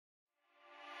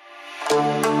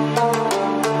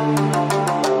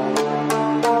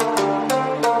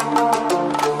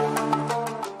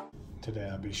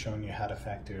already shown you how to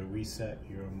factory reset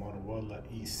your Motorola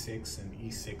E6 and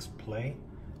E6 Play.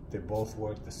 They both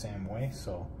work the same way.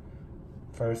 So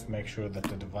first, make sure that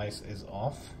the device is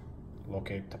off.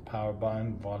 Locate the power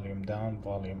button, volume down,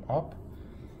 volume up.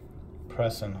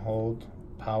 Press and hold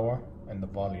power and the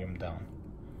volume down.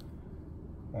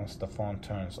 Once the phone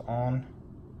turns on,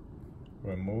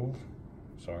 remove.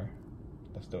 Sorry,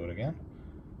 let's do it again.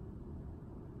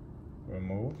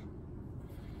 Remove.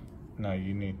 Now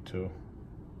you need to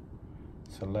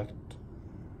select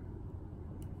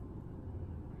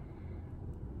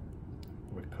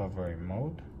recovery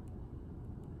mode.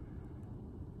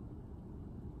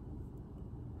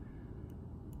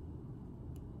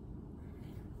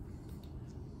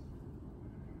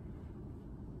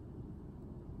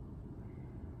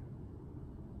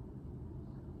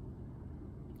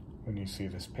 When you see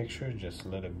this picture, just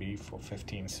let it be for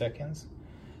 15 seconds.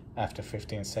 After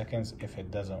 15 seconds, if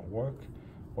it doesn't work,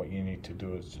 what you need to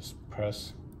do is just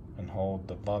press and hold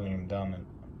the volume down and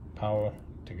power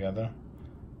together,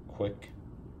 quick,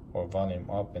 or volume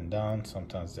up and down.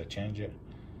 Sometimes they change it,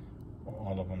 or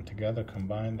all of them together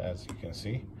combined, as you can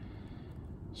see.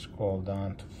 Scroll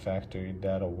down to factory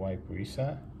data wipe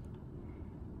reset.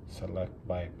 Select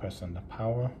by pressing the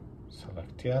power.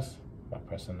 Select yes by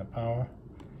pressing the power.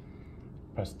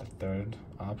 Press the third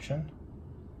option,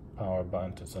 power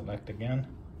button, to select again.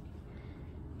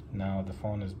 Now the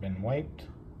phone has been wiped.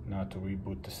 Now to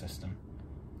reboot the system.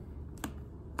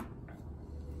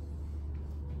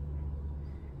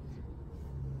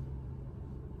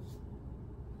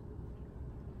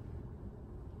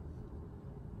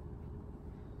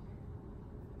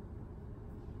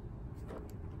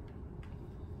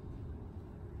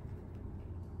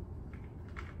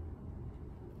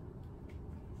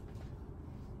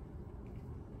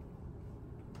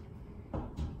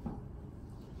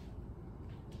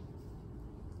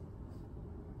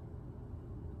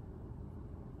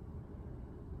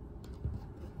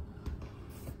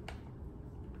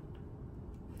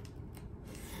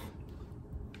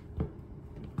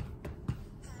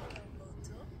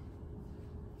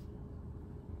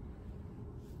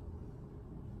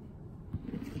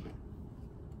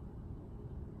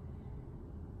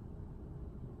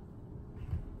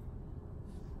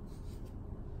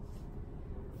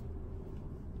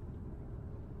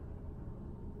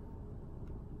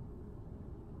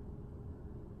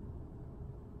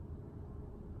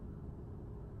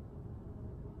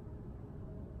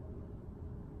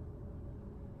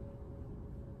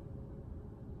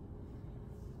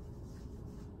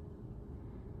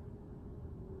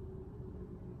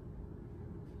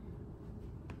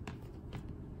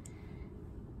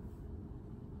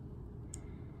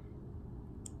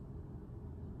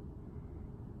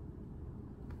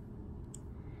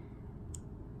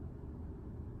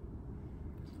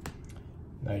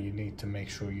 Now you need to make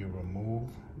sure you remove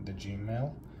the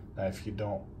Gmail. Now if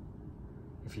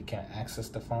you can't access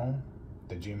the phone,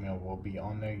 the Gmail will be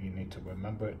on there. You need to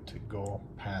remember to go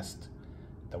past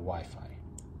the Wi-Fi.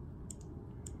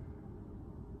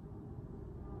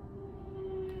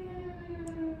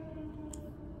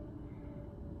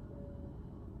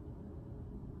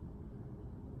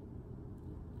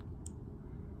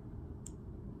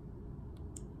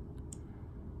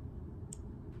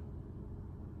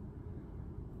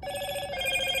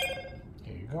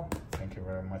 Thank you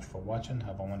very much for watching.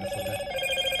 Have a wonderful day.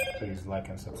 Please like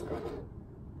and subscribe.